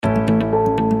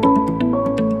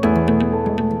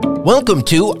Welcome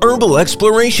to Herbal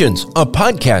Explorations, a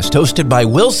podcast hosted by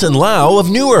Wilson Lau of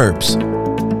New Herbs.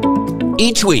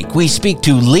 Each week, we speak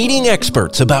to leading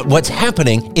experts about what's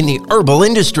happening in the herbal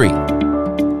industry.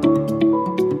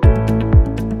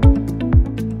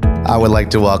 I would like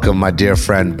to welcome my dear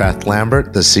friend Beth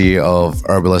Lambert, the CEO of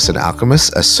Herbalist and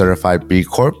Alchemist, a certified B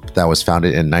Corp that was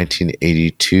founded in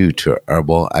 1982 to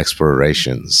Herbal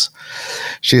Explorations.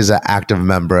 She is an active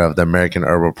member of the American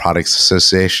Herbal Products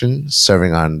Association,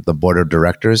 serving on the board of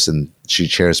directors, and she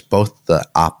chairs both the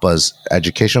APA's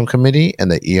Educational Committee and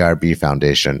the ERB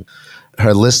Foundation.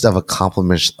 Her list of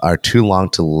accomplishments are too long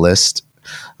to list.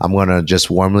 I'm going to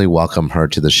just warmly welcome her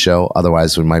to the show.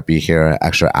 Otherwise, we might be here an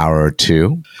extra hour or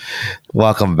two.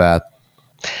 Welcome, Beth.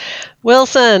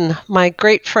 Wilson, my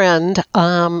great friend,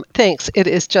 thanks. It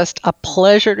is just a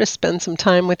pleasure to spend some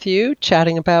time with you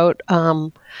chatting about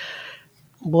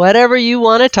whatever you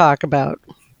want to talk about.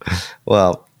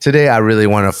 Well, today I really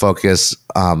want to focus.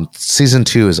 Season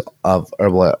 2 of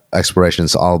Herbal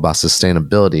Explorations all about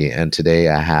sustainability. And today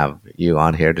I have you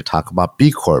on here to talk about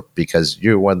B Corp because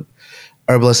you're one.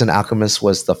 Herbalist and Alchemist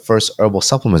was the first herbal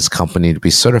supplements company to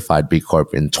be certified B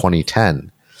Corp in 2010.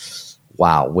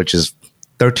 Wow, which is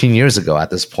 13 years ago at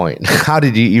this point. How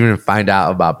did you even find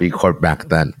out about B Corp back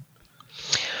then?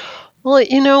 Well,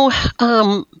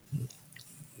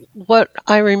 what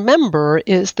I remember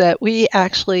is that we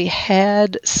actually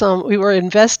had we were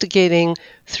investigating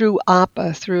through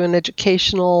APA, through an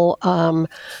educational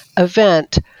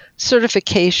event,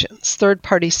 certifications,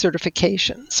 third-party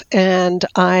certifications. And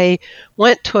I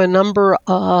went to a number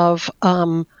of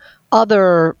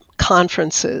other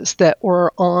conferences that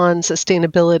were on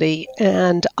sustainability,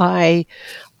 and I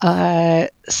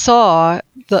saw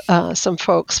some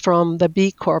folks from the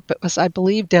B Corp, it was, I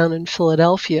believe, down in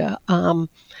Philadelphia,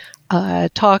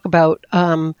 talk about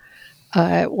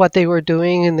what they were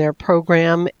doing in their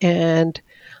program, and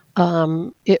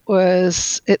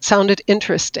it sounded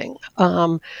interesting.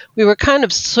 We were kind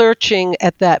of searching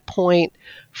at that point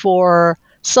for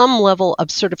some level of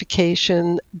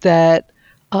certification that,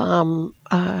 we're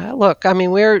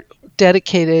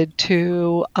dedicated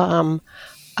to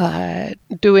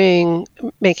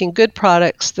making good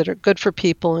products that are good for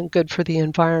people and good for the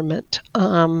environment.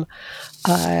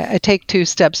 I take 2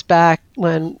 steps back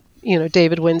when,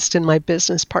 David Winston, my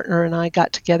business partner, and I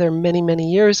got together many, many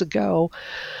years ago.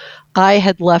 I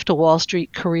had left a Wall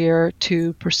Street career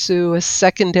to pursue a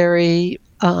secondary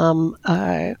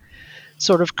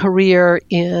sort of career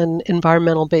in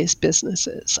environmental-based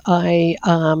businesses. I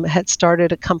had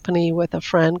started a company with a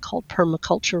friend called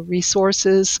Permaculture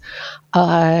Resources.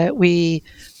 We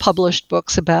published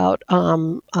books about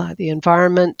the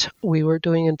environment. We were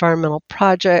doing environmental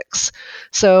projects.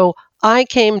 So I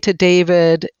came to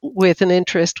David with an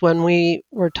interest when we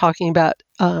were talking about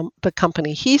the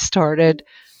company he started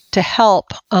to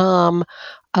help.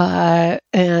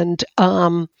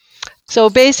 So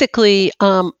basically,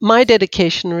 my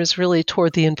dedication was really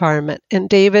toward the environment, and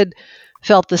David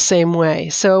felt the same way.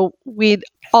 So we'd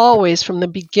always, from the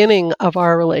beginning of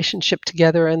our relationship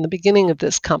together and the beginning of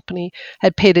this company,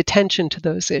 had paid attention to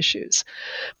those issues.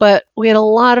 But we had a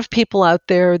lot of people out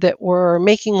there that were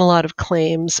making a lot of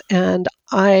claims, and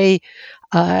I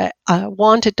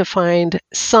wanted to find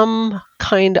some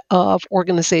kind of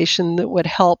organization that would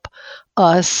help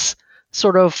us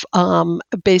sort of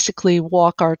basically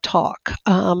walk our talk.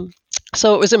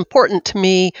 So it was important to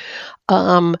me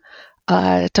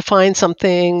to find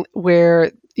something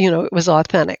where it was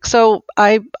authentic. So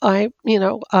I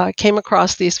came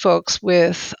across these folks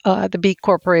with the B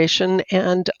Corporation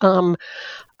and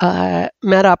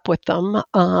met up with them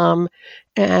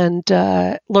and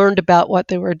learned about what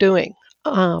they were doing.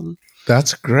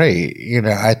 That's great.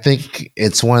 I think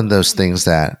it's one of those things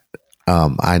that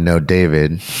I know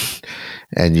David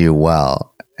and you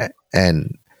well,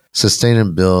 and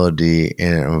sustainability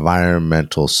and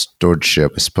environmental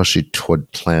stewardship, especially toward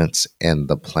plants and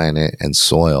the planet and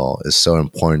soil, is so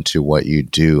important to what you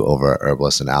do over at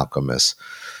Herbalist and Alchemist.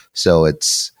 So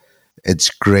it's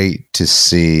great to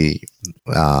see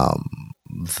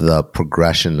the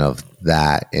progression of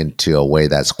that into a way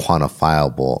that's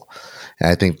quantifiable. And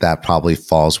I think that probably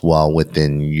falls well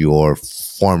within your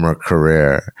former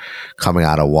career coming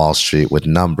out of Wall Street with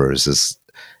numbers. Is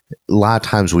a lot of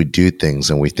times we do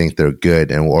things and we think they're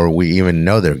good, or we even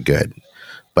know they're good.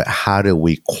 But how do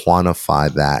we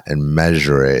quantify that and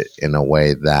measure it in a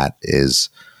way that is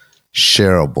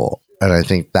shareable? And I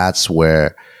think that's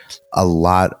where a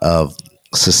lot of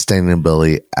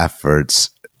sustainability efforts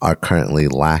are currently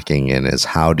lacking in, is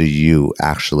how do you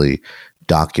actually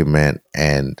document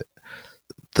and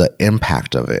the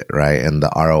impact of it, right? And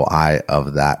the ROI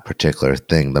of that particular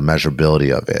thing, the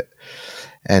measurability of it.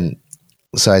 And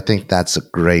so I think that's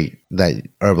great that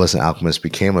Herbalist and Alchemist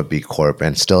became a B Corp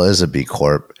and still is a B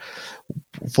Corp.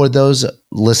 For those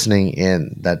listening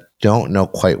in that don't know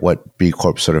quite what B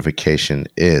Corp certification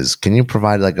is, can you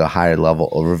provide like a higher level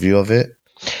overview of it?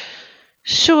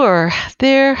 Sure.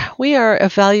 We are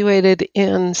evaluated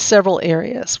in several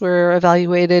areas. We're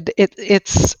evaluated,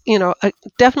 it's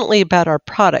definitely about our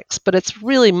products, but it's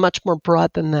really much more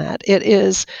broad than that. It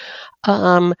is,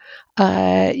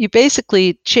 you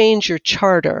basically change your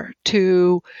charter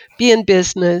to be in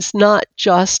business not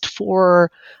just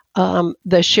for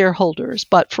the shareholders,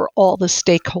 but for all the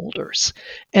stakeholders.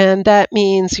 And that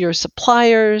means your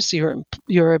suppliers, your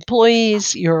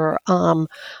employees, your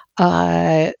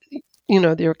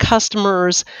your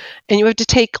customers, and you have to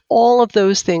take all of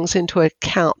those things into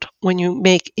account when you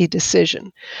make a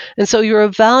decision. And so you're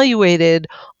evaluated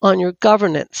on your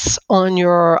governance, on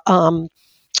your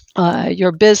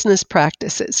business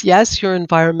practices, yes, your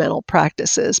environmental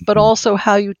practices, but also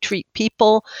how you treat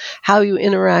people, how you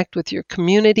interact with your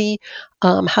community,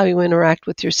 how you interact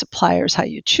with your suppliers, how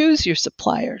you choose your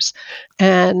suppliers,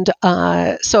 and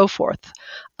so forth.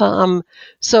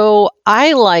 So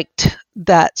I liked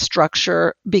that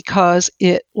structure because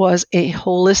it was a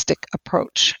holistic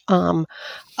approach. And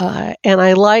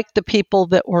I liked the people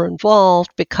that were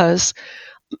involved because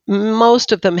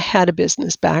most of them had a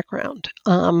business background.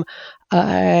 And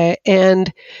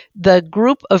the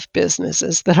group of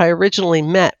businesses that I originally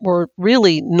met were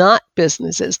really not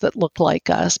businesses that looked like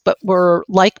us, but were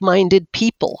like-minded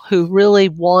people who really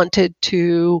wanted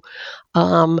to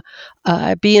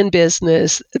be in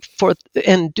business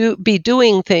and be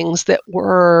doing things that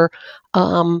were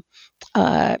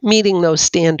meeting those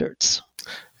standards.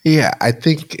 Yeah, I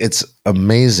think it's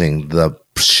amazing the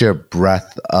sheer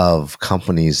breadth of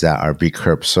companies that are B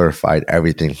Corp certified,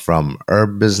 everything from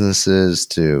herb businesses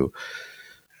to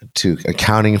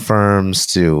accounting firms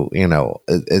to,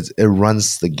 it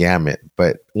runs the gamut.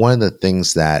 But one of the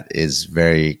things that is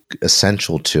very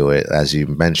essential to it, as you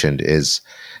mentioned, is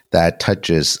that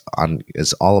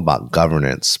it's all about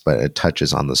governance, but it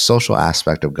touches on the social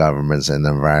aspect of governance and the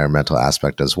environmental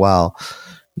aspect as well.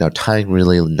 Tying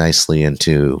really nicely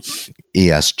into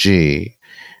ESG,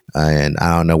 and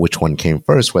I don't know which one came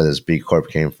first, whether it's B Corp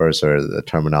came first or the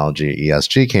terminology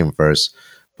ESG came first,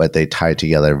 but they tie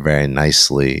together very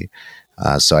nicely.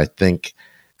 So I think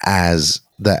as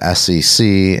the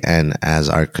SEC and as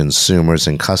our consumers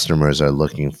and customers are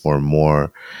looking for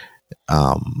more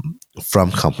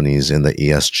from companies in the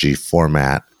ESG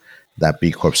format, that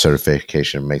B Corp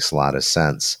certification makes a lot of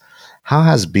sense. How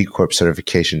has B Corp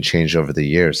certification changed over the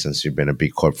years since you've been a B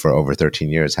Corp for over 13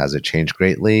 years? Has it changed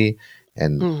greatly?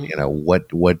 And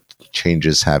what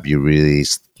changes have you really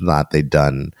thought they've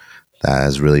done that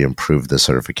has really improved the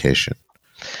certification?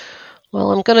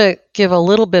 Well, I'm going to give a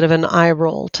little bit of an eye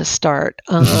roll to start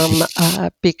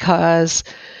because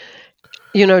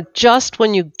just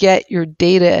when you get your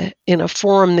data in a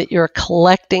form that you're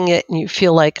collecting it and you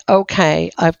feel like, okay,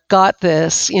 I've got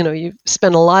this, you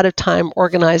spend a lot of time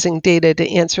organizing data to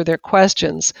answer their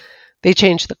questions, they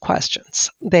change the questions.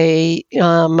 They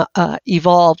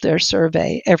evolve their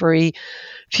survey every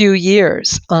few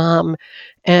years.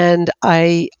 And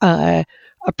I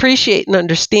appreciate and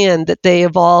understand that they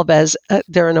evolve as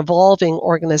they're an evolving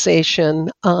organization,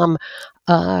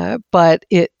 but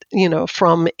it,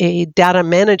 from a data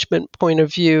management point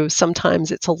of view,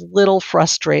 sometimes it's a little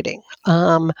frustrating.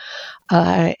 And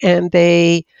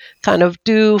they kind of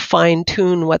do fine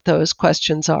tune what those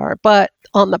questions are. But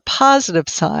on the positive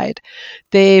side,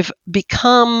 they're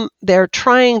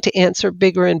trying to answer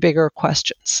bigger and bigger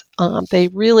questions. They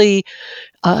really,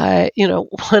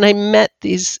 when I met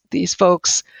these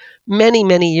folks many,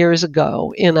 many years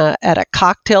ago at a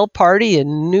cocktail party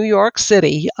in New York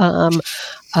City,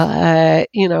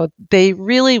 they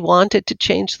really wanted to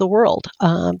change the world.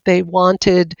 They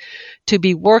wanted to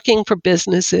be working for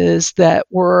businesses that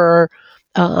were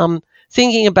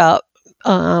thinking about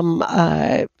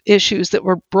issues that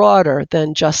were broader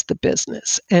than just the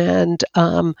business. And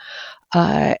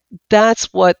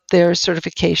that's what their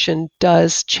certification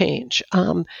does change.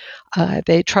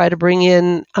 They try to bring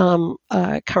in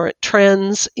current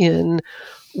trends in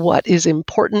what is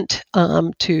important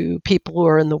to people who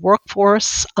are in the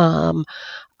workforce.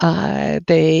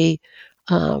 They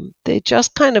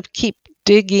just kind of keep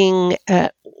digging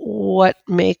at what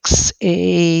makes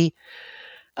a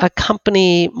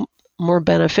company more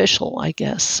beneficial, I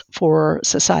guess, for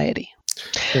society.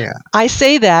 Yeah. I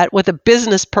say that with a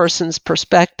business person's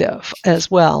perspective as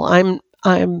well. I'm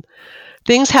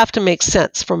things have to make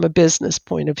sense from a business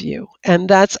point of view. And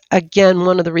that's, again,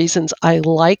 one of the reasons I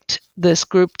liked this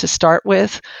group to start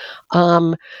with.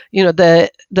 The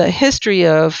history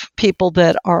of people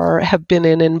that have been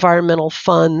in environmental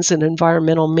funds and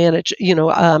environmental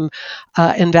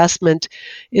investment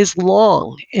is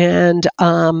long. And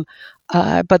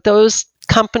but those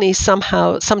companies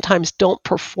sometimes don't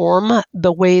perform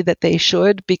the way that they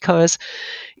should because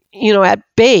at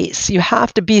base, you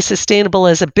have to be sustainable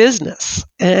as a business.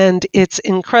 And it's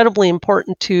incredibly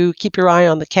important to keep your eye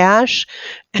on the cash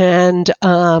and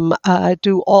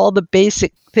do all the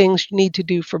basic things you need to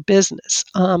do for business.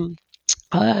 And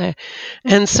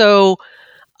so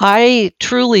I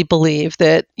truly believe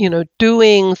that,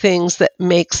 doing things that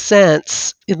make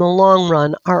sense in the long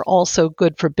run are also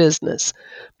good for business.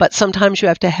 But sometimes you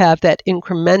have to have that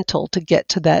incremental to get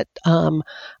to that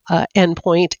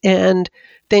endpoint, and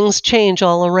things change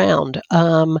all around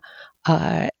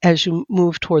as you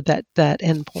move toward that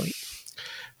endpoint.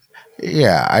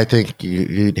 Yeah, I think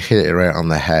you hit it right on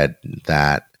the head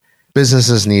that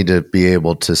businesses need to be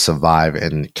able to survive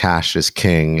and cash is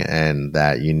king, and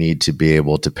that you need to be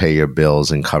able to pay your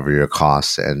bills and cover your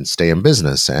costs and stay in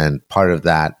business. And part of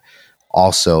that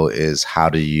also is how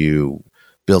do you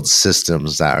build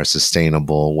systems that are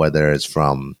sustainable, whether it's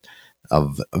from a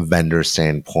vendor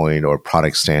standpoint or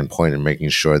product standpoint, and making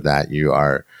sure that you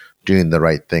are doing the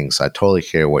right things. So I totally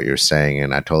hear what you're saying,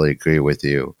 and I totally agree with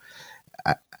you.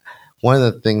 One of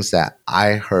the things that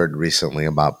I heard recently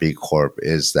about B Corp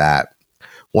is that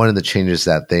one of the changes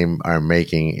that they are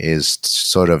making is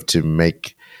sort of to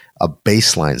make a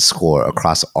baseline score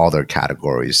across all their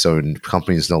categories. So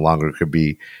companies no longer could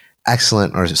be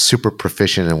excellent or super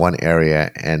proficient in one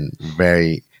area and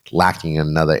very lacking in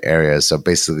another area. So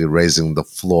basically raising the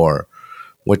floor,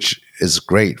 which is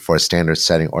great for a standard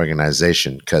setting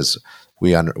organization, because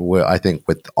I think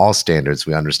with all standards,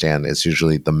 we understand it's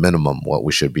usually the minimum what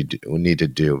we need to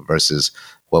do versus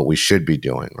what we should be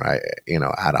doing, right?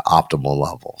 At an optimal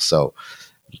level. So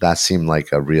that seemed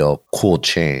like a real cool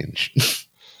change.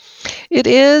 It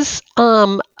is,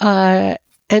 and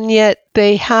yet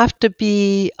they have to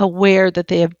be aware that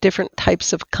they have different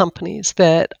types of companies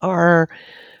that are,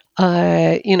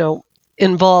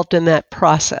 involved in that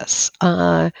process.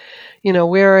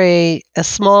 We're a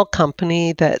small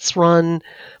company that's run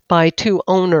by two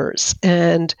owners,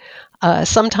 and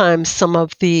sometimes some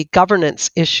of the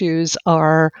governance issues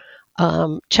are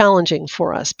challenging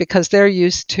for us because they're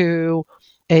used to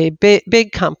a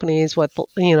big companies with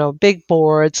big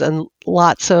boards and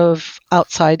lots of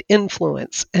outside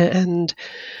influence, and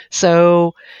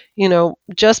so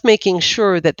just making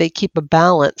sure that they keep a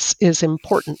balance is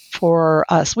important for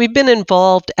us. We've been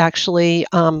involved actually.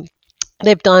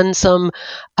 They've done some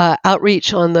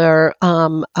outreach on their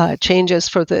changes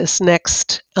for this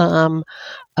next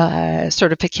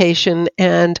certification,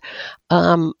 and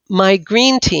my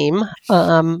green team,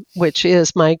 which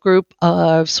is my group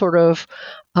of sort of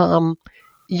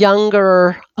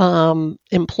younger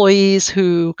employees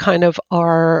who kind of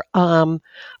are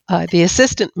the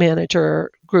assistant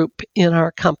manager group in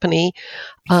our company,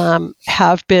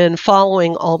 have been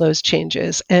following all those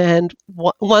changes. And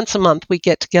once a month we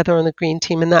get together on the green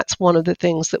team, and that's one of the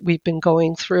things that we've been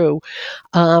going through,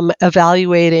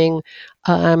 evaluating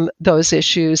those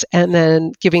issues and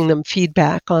then giving them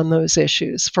feedback on those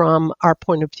issues from our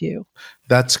point of view.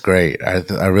 That's great.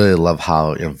 I really love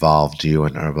how involved you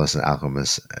and Herbalist and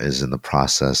Alchemist is in the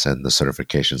process and the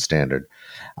certification standard.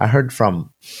 I heard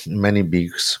from many B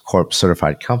Corp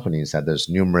certified companies that there's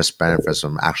numerous benefits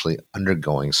from actually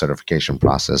undergoing the certification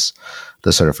process.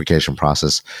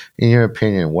 In your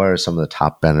opinion, what are some of the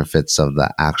top benefits of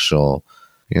the actual,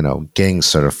 getting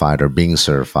certified or being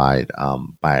certified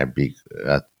by a B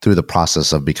through the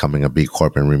process of becoming a B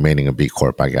Corp and remaining a B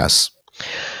Corp, I guess?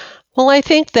 Well, I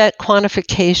think that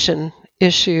quantification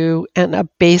issue and a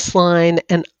baseline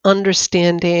and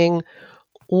understanding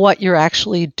what you're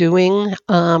actually doing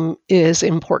is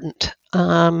important.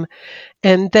 And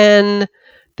then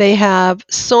they have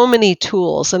so many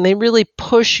tools, and they really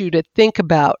push you to think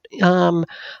about how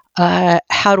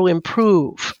to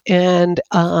improve. And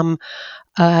so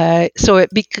it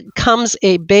becomes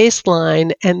a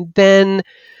baseline, and then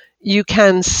you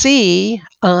can see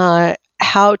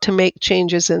how to make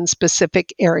changes in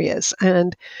specific areas.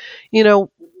 And,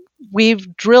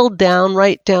 we've drilled down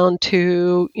right down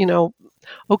to,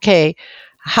 okay,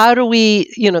 how do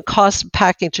we, cost of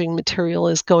packaging material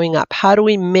is going up. How do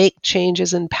we make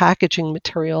changes in packaging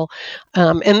material?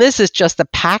 And this is just the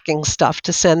packing stuff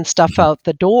to send stuff out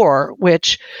the door,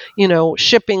 which,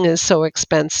 shipping is so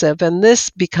expensive and this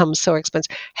becomes so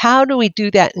expensive. How do we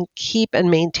do that and keep and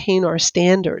maintain our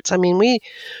standards? I mean,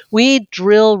 we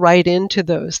drill right into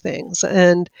those things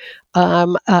and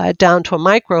down to a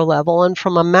micro level, and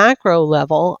from a macro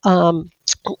level,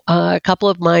 a couple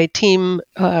of my team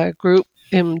group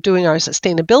in doing our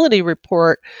sustainability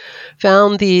report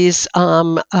found these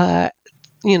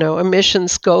emission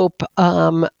scope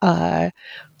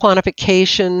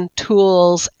quantification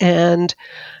tools and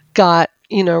got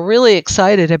really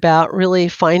excited about really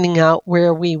finding out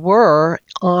where we were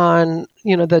on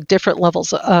the different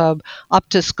levels of up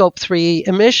to scope 3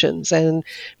 emissions and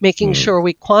making sure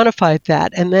we quantified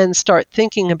that and then start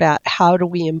thinking about how do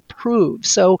we improve.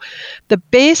 So the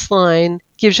baseline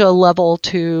gives you a level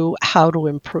to how to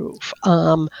improve,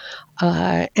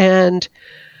 and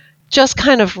just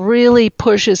kind of really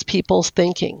pushes people's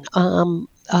thinking.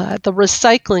 The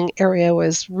recycling area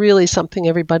was really something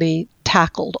everybody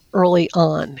tackled early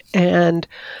on, and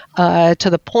to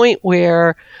the point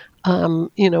where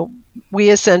we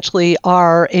essentially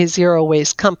are a zero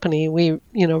waste company. We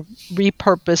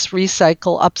repurpose,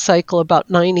 recycle, upcycle about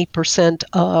 90%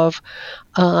 of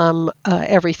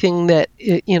everything that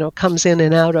comes in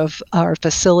and out of our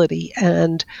facility,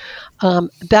 and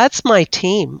that's my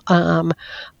team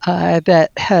that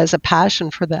has a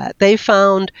passion for that. They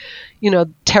found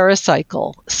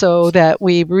TerraCycle, so that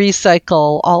we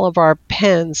recycle all of our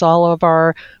pens, all of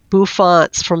our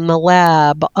bouffants from the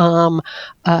lab, all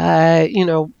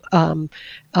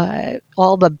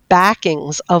the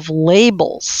backings of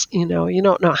labels. You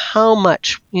don't know how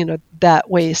much that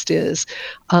waste is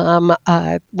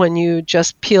when you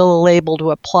just peel a label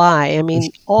to apply. I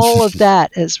mean, all of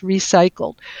that is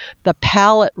recycled. The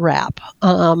pallet wrap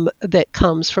that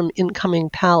comes from incoming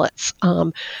pallets,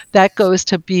 that goes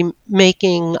to be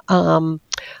making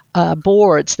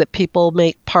boards that people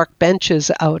make park benches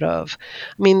out of.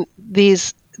 I mean,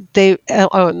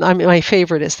 my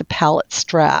favorite is the pallet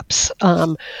straps,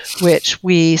 which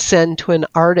we send to an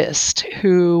artist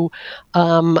who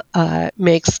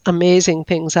makes amazing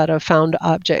things out of found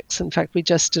objects. In fact, we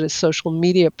just did a social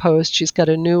media post. She's got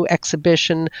a new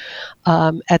exhibition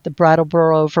at the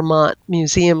Brattleboro, Vermont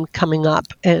Museum coming up,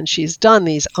 and she's done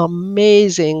these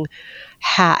amazing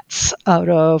hats out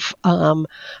of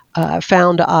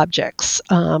found objects.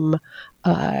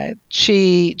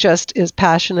 She just is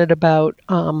passionate about,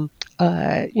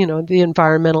 the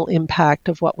environmental impact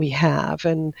of what we have,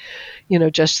 and,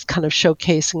 just kind of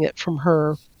showcasing it from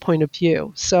her point of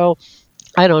view. So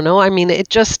I don't know. I mean, it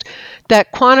just,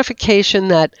 that quantification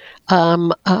that,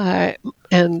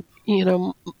 and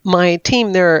my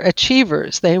team, they're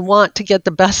achievers. They want to get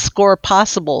the best score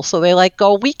possible. So they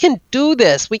go, we can do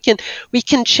this. We can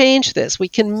change this. We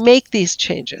can make these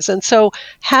changes. And so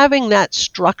having that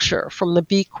structure from the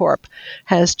B Corp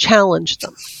has challenged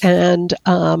them and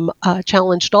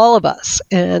challenged all of us,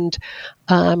 and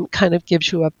kind of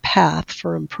gives you a path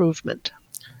for improvement.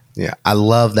 Yeah, I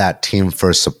love that team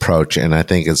first approach. And I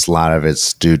think a lot of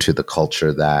it's due to the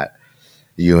culture that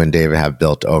you and David have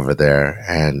built over there,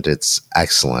 and it's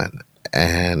excellent.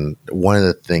 And one of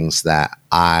the things that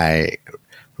I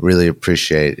really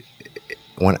appreciate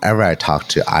whenever I talk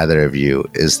to either of you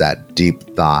is that deep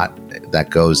thought that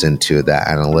goes into that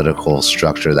analytical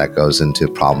structure that goes into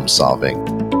problem solving.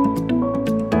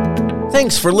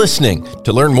 Thanks for listening.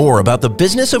 To learn more about the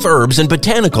business of herbs and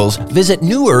botanicals, visit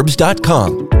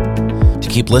newherbs.com. To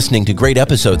keep listening to great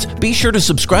episodes, be sure to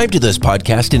subscribe to this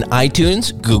podcast in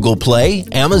iTunes, Google Play,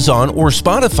 Amazon, or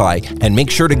Spotify, and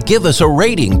make sure to give us a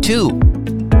rating too.